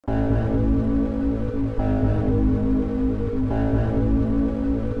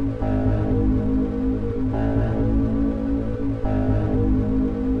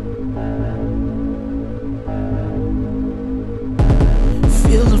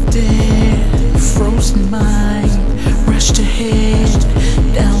mind, rushed ahead,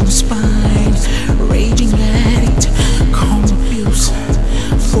 down the spine, raging addict, calm abuse,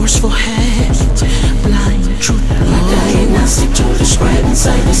 forceful head, blind truth. My diagnostic to describe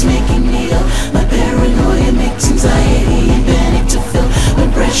inside is making me ill. My paranoia makes anxiety and panic to fill. When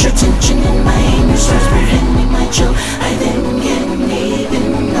pressure, tension, and my anger starts preventing my chill, I then get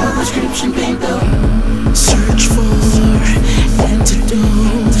needing a prescription pain pill. Search for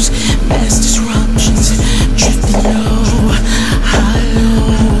antidotes, mass disruptions, drifting low,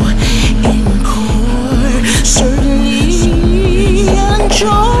 hollow, in core, certainly unsure.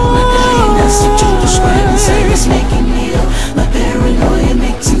 My diagnostic to describe inside is making me ill. My paranoia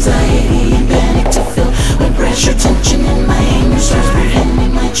makes anxiety and panic to fill. When pressure, tension, and my anger starts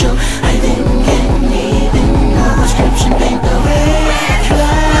preventing my chill, I then get needing a prescription pain pill.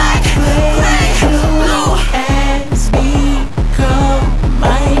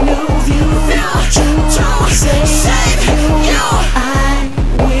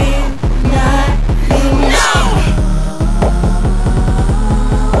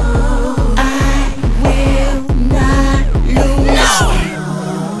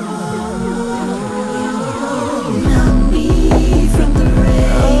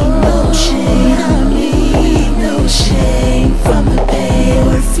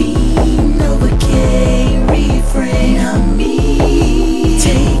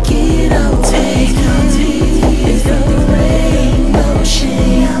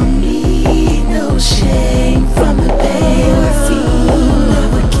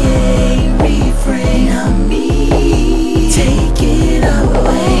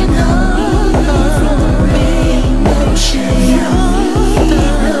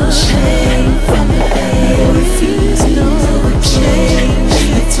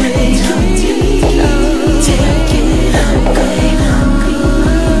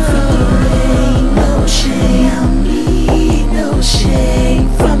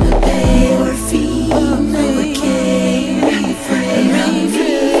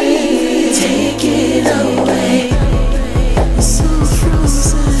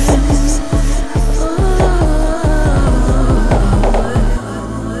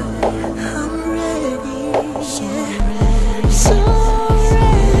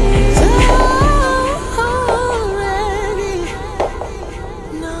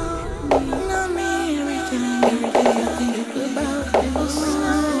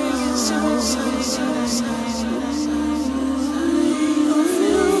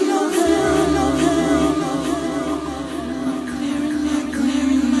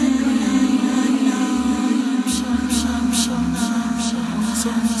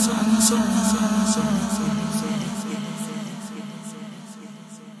 So